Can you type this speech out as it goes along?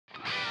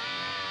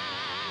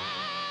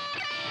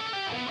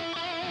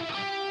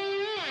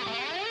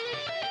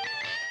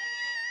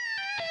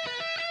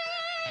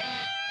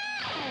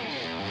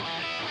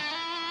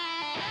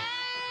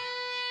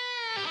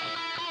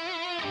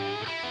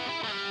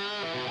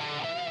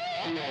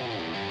Hey,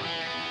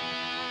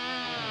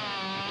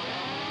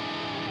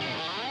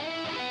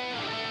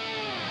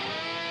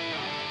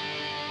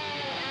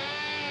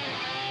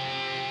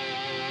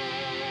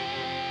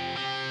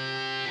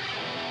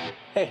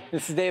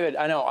 this is David.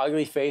 I know,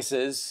 ugly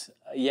faces,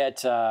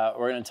 yet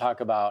we're going to talk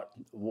about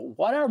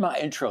what are my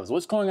intros?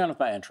 What's going on with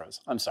my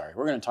intros? I'm sorry,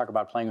 we're going to talk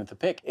about playing with the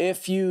pick.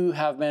 If you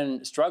have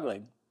been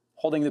struggling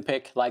holding the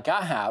pick like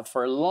I have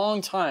for a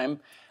long time,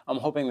 I'm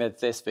hoping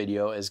that this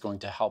video is going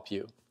to help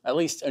you at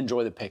least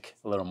enjoy the pick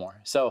a little more.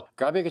 So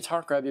grab your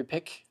guitar, grab your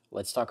pick.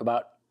 Let's talk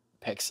about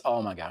picks.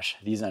 Oh my gosh,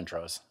 these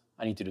intros.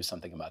 I need to do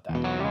something about that.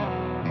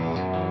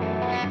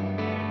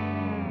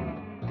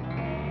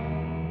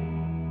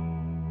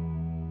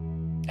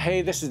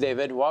 Hey, this is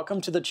David.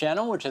 Welcome to the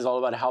channel, which is all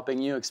about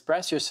helping you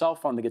express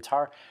yourself on the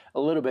guitar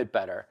a little bit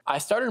better. I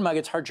started my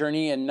guitar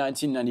journey in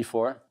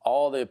 1994.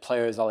 All the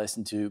players I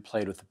listened to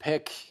played with a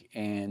pick,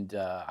 and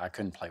I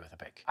couldn't play with a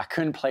pick. I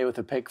couldn't play with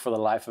a pick for the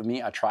life of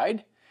me. I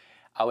tried.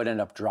 I would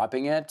end up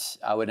dropping it.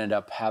 I would end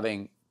up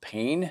having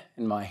pain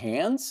in my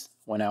hands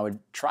when I would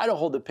try to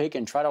hold the pick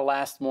and try to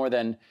last more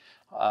than,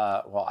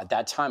 well, at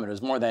that time it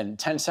was more than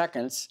 10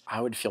 seconds.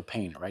 I would feel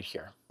pain right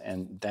here,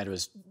 and that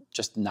was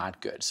just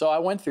not good. So I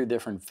went through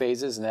different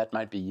phases, and that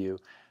might be you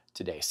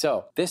today.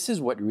 So this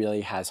is what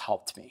really has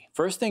helped me.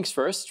 First things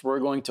first, we're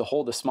going to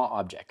hold a small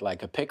object,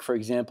 like a pick, for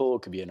example.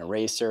 It could be an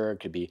eraser,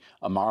 it could be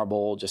a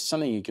marble, just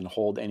something you can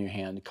hold in your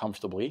hand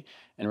comfortably,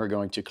 and we're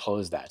going to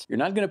close that. You're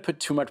not gonna put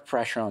too much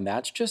pressure on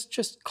that,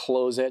 just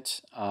close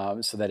it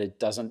so that it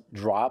doesn't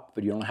drop,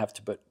 but you don't have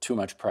to put too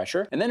much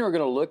pressure. And then we're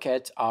gonna look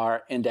at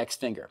our index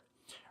finger.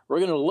 We're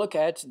gonna look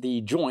at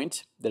the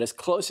joint that is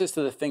closest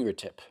to the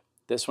fingertip.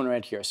 This one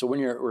right here. So when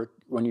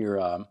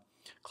you're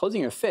closing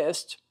your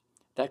fist,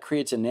 that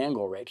creates an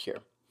angle right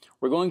here.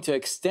 We're going to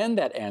extend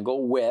that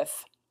angle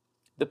with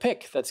the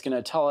pick. That's going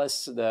to tell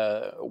us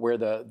where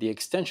the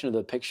extension of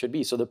the pick should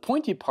be. So the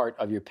pointy part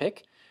of your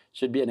pick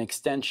should be an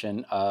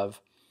extension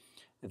of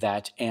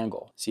that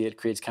angle. See, it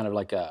creates kind of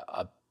like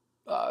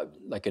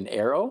like an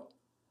arrow.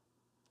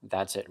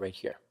 That's it right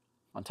here.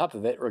 On top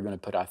of it, we're going to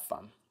put our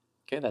thumb.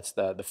 Okay, that's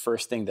the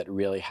first thing that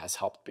really has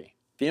helped me.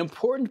 The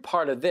important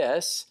part of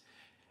this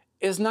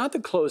is not the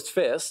closed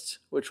fist,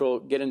 which we'll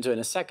get into in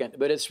a second,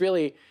 but it's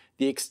really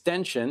the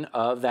extension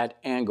of that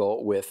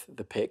angle with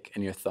the pick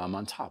and your thumb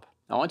on top.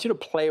 I want you to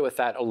play with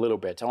that a little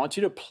bit. I want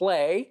you to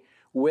play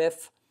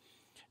with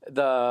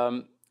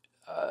the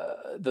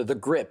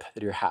grip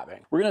that you're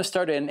having. We're gonna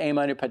start in A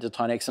minor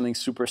pentatonic, something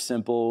super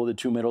simple, the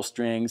two middle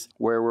strings,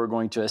 where we're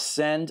going to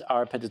ascend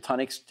our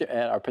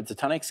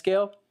pentatonic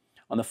scale.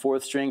 On the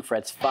fourth string,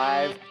 frets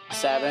 5,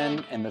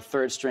 7, and the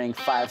third string,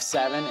 5,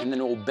 7, and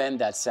then we'll bend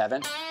that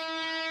 7.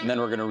 And then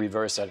we're going to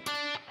reverse it,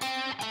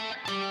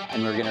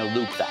 and we're going to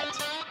loop that.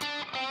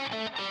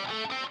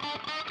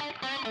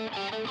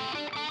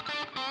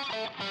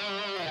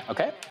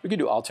 Okay? We could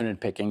do alternate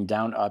picking,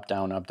 down, up,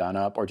 down, up, down,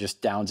 up, or just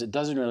downs. It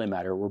doesn't really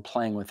matter. We're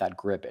playing with that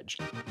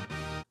grippage.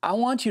 I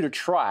want you to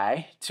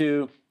try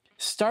to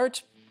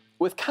start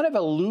with kind of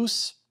a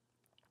loose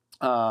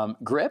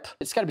grip.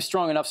 It's got to be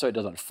strong enough so it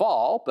doesn't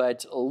fall,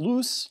 but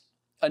loose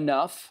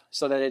enough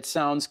so that it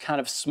sounds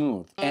kind of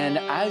smooth. And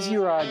as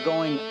you are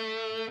going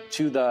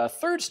to the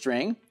third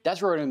string,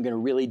 that's where we're going to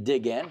really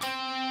dig in.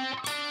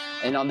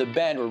 And on the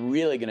bend, we're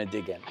really going to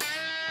dig in.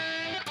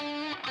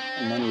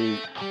 And then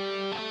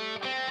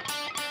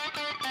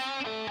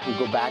we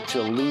go back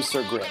to a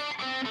looser grip.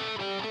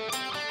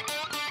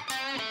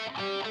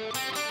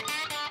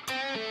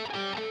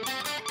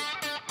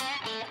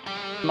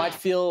 It might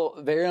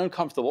feel very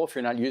uncomfortable if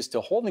you're not used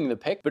to holding the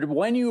pick, but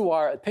when you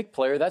are a pick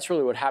player, that's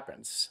really what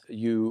happens.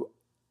 You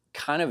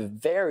kind of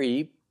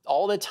vary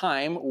all the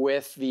time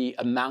with the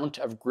amount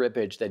of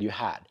grippage that you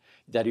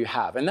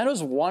have. And that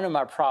was one of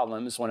my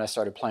problems when I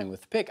started playing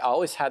with the pick. I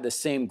always had the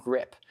same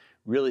grip,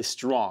 really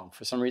strong.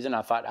 For some reason,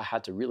 I thought I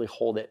had to really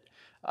hold it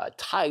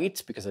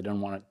tight because I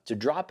didn't want it to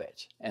drop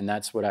it. And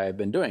that's what I've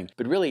been doing.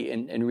 But really,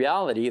 in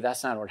reality,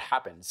 that's not what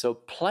happened. So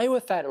play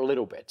with that a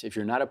little bit. If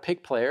you're not a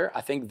pick player,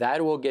 I think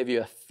that will give you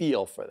a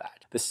feel for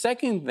that. The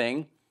second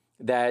thing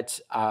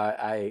that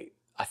I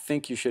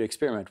think you should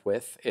experiment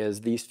with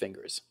is these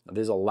fingers.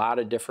 There's a lot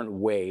of different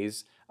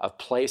ways of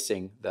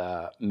placing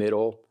the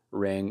middle,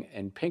 ring,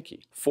 and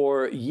pinky.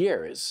 For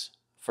years,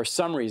 for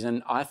some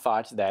reason, I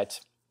thought that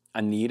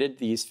I needed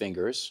these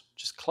fingers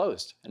just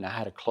closed, and I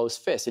had a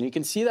closed fist. And you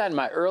can see that in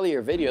my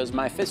earlier videos,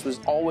 my fist was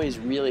always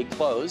really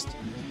closed.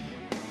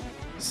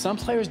 Some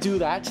players do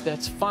that,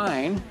 that's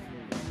fine,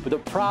 but the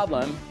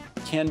problem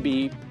can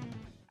be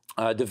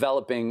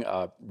developing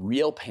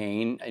real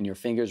pain in your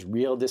fingers,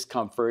 real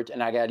discomfort,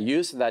 and I got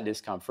used to that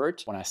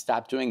discomfort. When I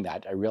stopped doing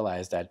that, I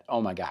realized that,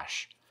 oh my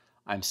gosh,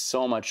 I'm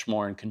so much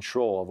more in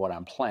control of what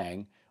I'm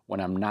playing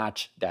when I'm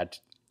not that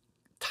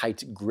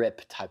tight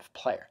grip type of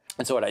player.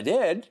 And so what I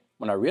did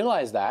when I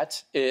realized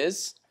that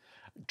is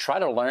try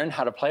to learn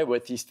how to play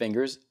with these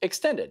fingers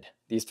extended,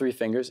 these three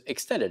fingers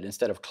extended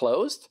instead of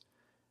closed,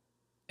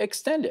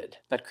 extended.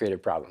 That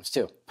created problems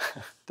too.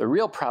 The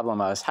real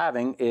problem I was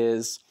having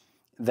is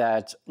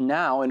that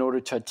now in order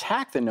to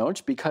attack the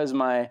note, because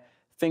my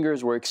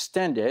fingers were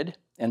extended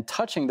and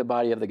touching the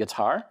body of the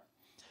guitar,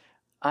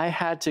 I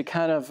had to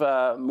kind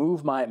of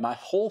move my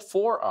whole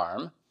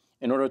forearm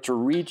in order to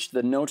reach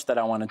the notes that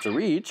I wanted to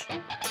reach.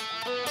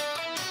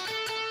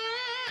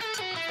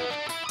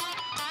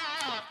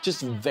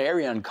 Just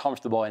very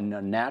uncomfortable and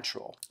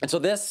unnatural. And so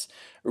this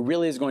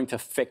really is going to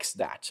fix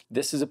that.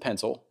 This is a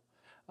pencil.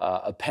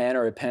 A pen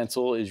or a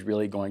pencil is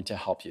really going to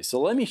help you.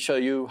 So let me show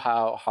you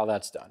how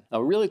that's done.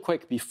 Now, really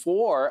quick,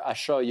 before I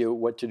show you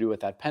what to do with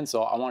that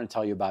pencil, I want to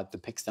tell you about the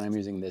picks that I'm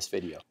using in this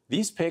video.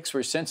 These picks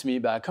were sent to me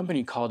by a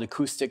company called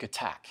Acoustic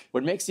Attack.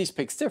 What makes these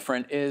picks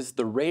different is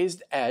the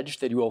raised edge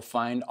that you will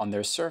find on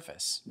their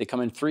surface. They come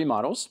in 3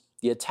 models.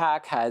 The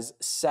Attack has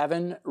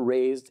 7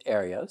 raised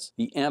areas.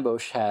 The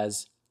Ambush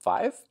has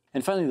 5.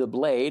 And finally, the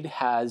blade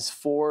has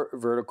 4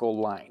 vertical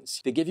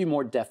lines. They give you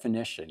more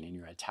definition in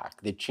your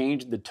attack. They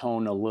change the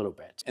tone a little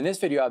bit. In this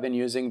video, I've been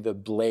using the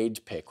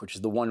blade pick, which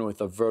is the one with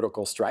the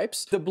vertical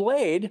stripes. The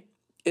blade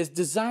is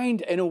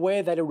designed in a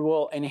way that it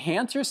will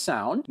enhance your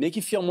sound, make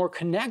you feel more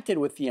connected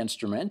with the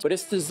instrument, but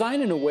it's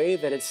designed in a way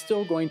that it's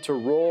still going to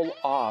roll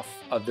off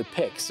of the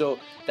pick. So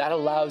that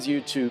allows you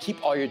to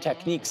keep all your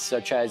techniques,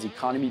 such as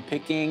economy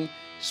picking,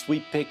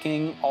 sweep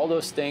picking. All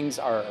those things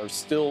are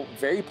still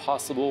very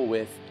possible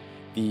with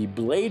the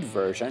blade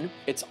version.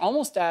 It's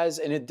almost as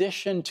an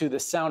addition to the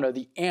sound of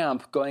the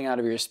amp going out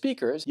of your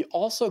speakers, you're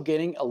also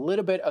getting a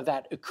little bit of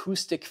that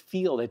acoustic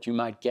feel that you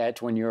might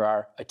get when you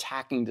are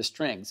attacking the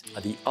strings.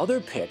 The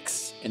other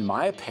picks, in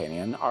my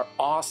opinion, are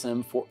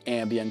awesome for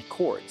ambient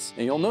chords.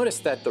 And you'll notice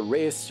that the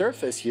raised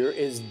surface here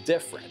is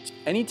different.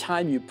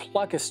 Anytime you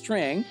pluck a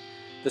string,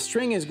 the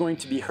string is going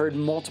to be heard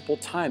multiple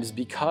times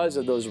because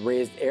of those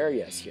raised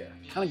areas here.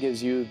 It kind of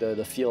gives you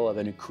the feel of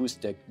an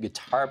acoustic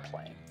guitar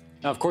playing.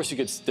 Now, of course, you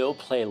could still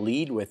play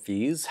lead with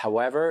these.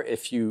 However,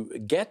 if you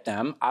get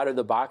them out of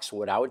the box,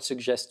 what I would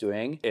suggest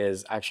doing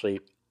is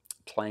actually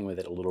playing with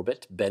it a little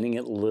bit, bending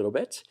it a little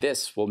bit.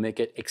 This will make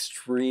it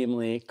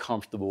extremely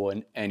comfortable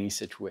in any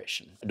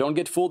situation. Don't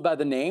get fooled by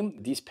the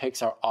name. These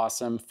picks are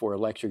awesome for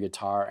electric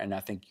guitar, and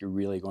I think you're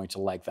really going to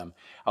like them.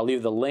 I'll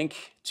leave the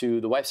link to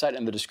the website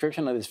in the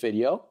description of this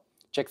video.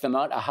 Check them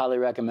out. I highly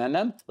recommend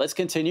them. Let's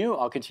continue.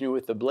 I'll continue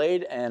with the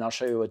blade, and I'll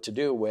show you what to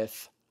do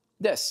with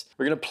this.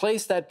 We're going to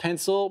place that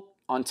pencil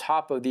on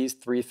top of these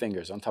 3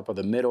 fingers, on top of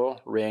the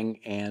middle, ring,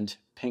 and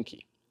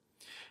pinky.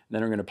 And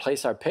then we're going to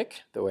place our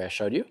pick the way I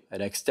showed you, an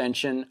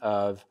extension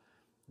of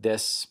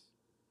this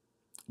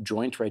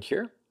joint right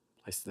here.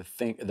 Place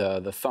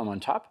the thumb on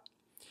top.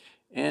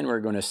 And we're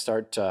going to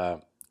start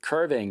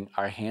curving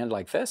our hand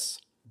like this.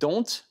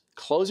 Don't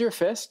close your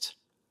fist,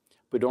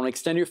 but don't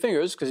extend your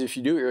fingers, because if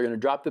you do, you're going to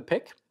drop the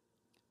pick.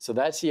 So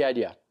that's the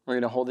idea. We're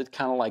going to hold it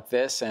kind of like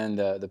this, and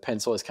the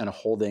pencil is kind of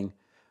holding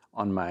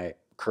on my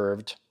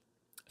curved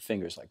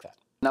fingers like that.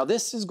 Now,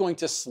 this is going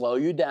to slow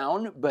you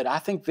down, but I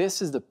think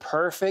this is the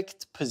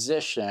perfect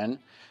position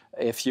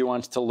if you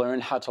want to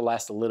learn how to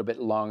last a little bit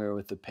longer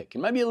with the pick. It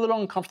might be a little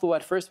uncomfortable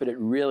at first, but it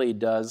really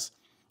does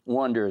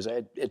wonders.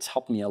 It's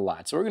helped me a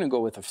lot. So we're going to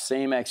go with the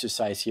same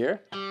exercise here.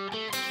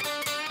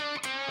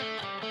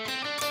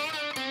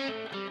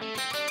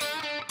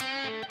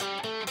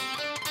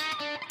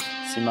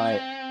 See, my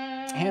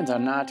hands are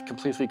not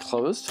completely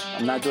closed.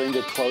 I'm not doing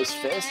the closed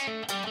fist.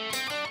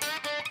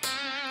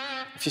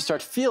 If you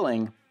start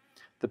feeling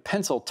the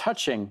pencil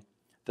touching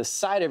the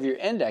side of your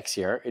index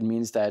here, it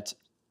means that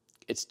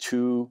it's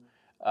too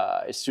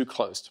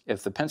closed.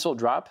 If the pencil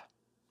drops,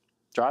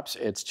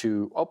 it's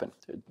too open.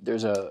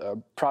 There's a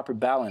proper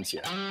balance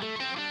here.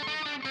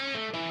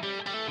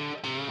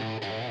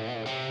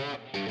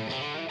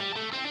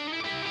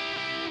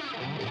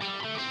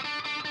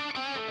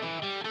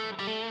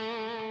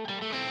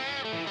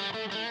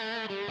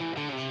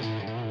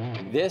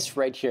 This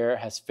right here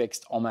has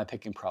fixed all my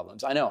picking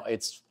problems. I know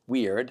it's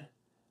weird,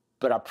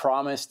 but I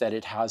promise that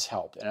it has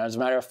helped. And as a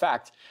matter of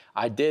fact,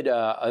 I did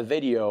a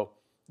video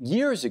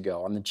years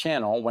ago on the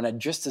channel when I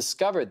just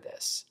discovered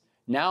this.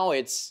 Now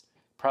it's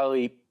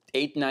probably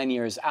 8-9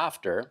 years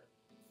after.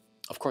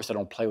 Of course, I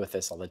don't play with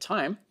this all the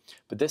time,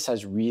 but this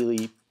has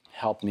really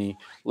helped me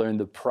learn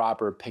the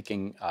proper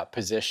picking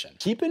position.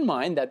 Keep in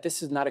mind that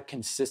this is not a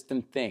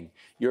consistent thing.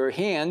 Your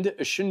hand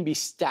shouldn't be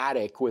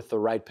static with the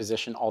right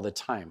position all the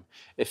time.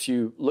 If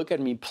you look at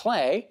me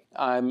play,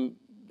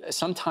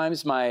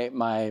 sometimes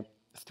my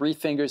 3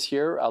 fingers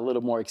here are a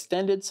little more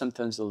extended,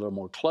 sometimes a little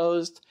more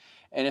closed,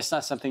 and it's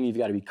not something you've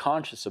got to be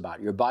conscious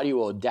about. Your body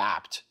will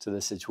adapt to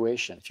the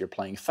situation. If you're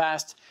playing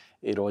fast,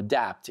 it'll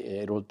adapt.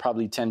 It'll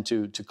probably tend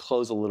to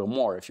close a little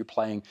more. If you're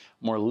playing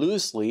more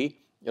loosely,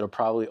 it'll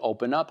probably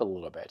open up a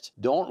little bit.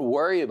 Don't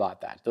worry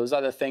about that. Those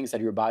are the things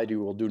that your body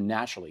will do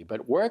naturally.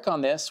 But work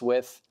on this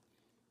with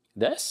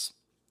this.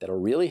 That'll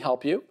really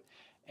help you.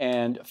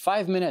 And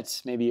 5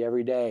 minutes maybe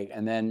every day,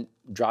 and then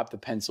drop the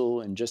pencil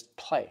and just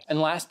play.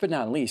 And last but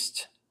not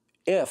least,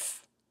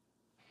 if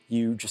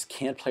you just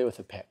can't play with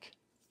a pick,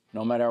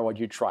 no matter what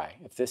you try,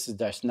 if this is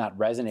just not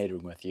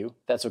resonating with you,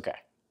 that's okay.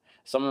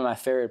 Some of my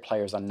favorite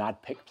players are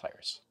not pick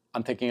players.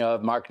 I'm thinking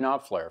of Mark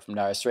Knopfler from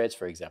Dire Straits,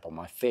 for example,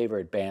 my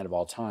favorite band of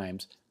all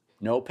times.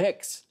 No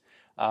picks.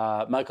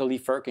 Michael Lee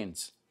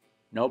Firkins,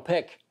 no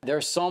pick. There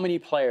are so many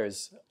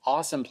players,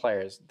 awesome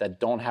players, that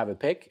don't have a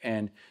pick,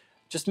 and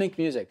just make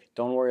music.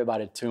 Don't worry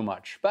about it too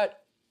much.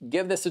 But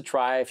give this a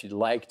try if you'd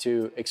like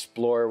to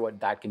explore what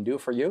that can do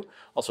for you.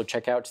 Also,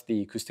 check out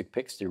the acoustic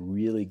picks. They're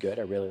really good.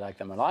 I really like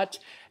them a lot.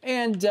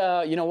 And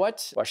you know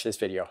what? Watch this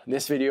video.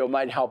 This video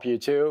might help you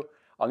too.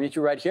 I'll meet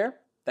you right here.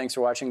 Thanks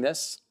for watching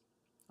this.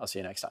 I'll see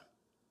you next time.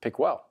 Pick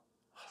well.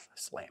 Oh,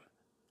 that's lame.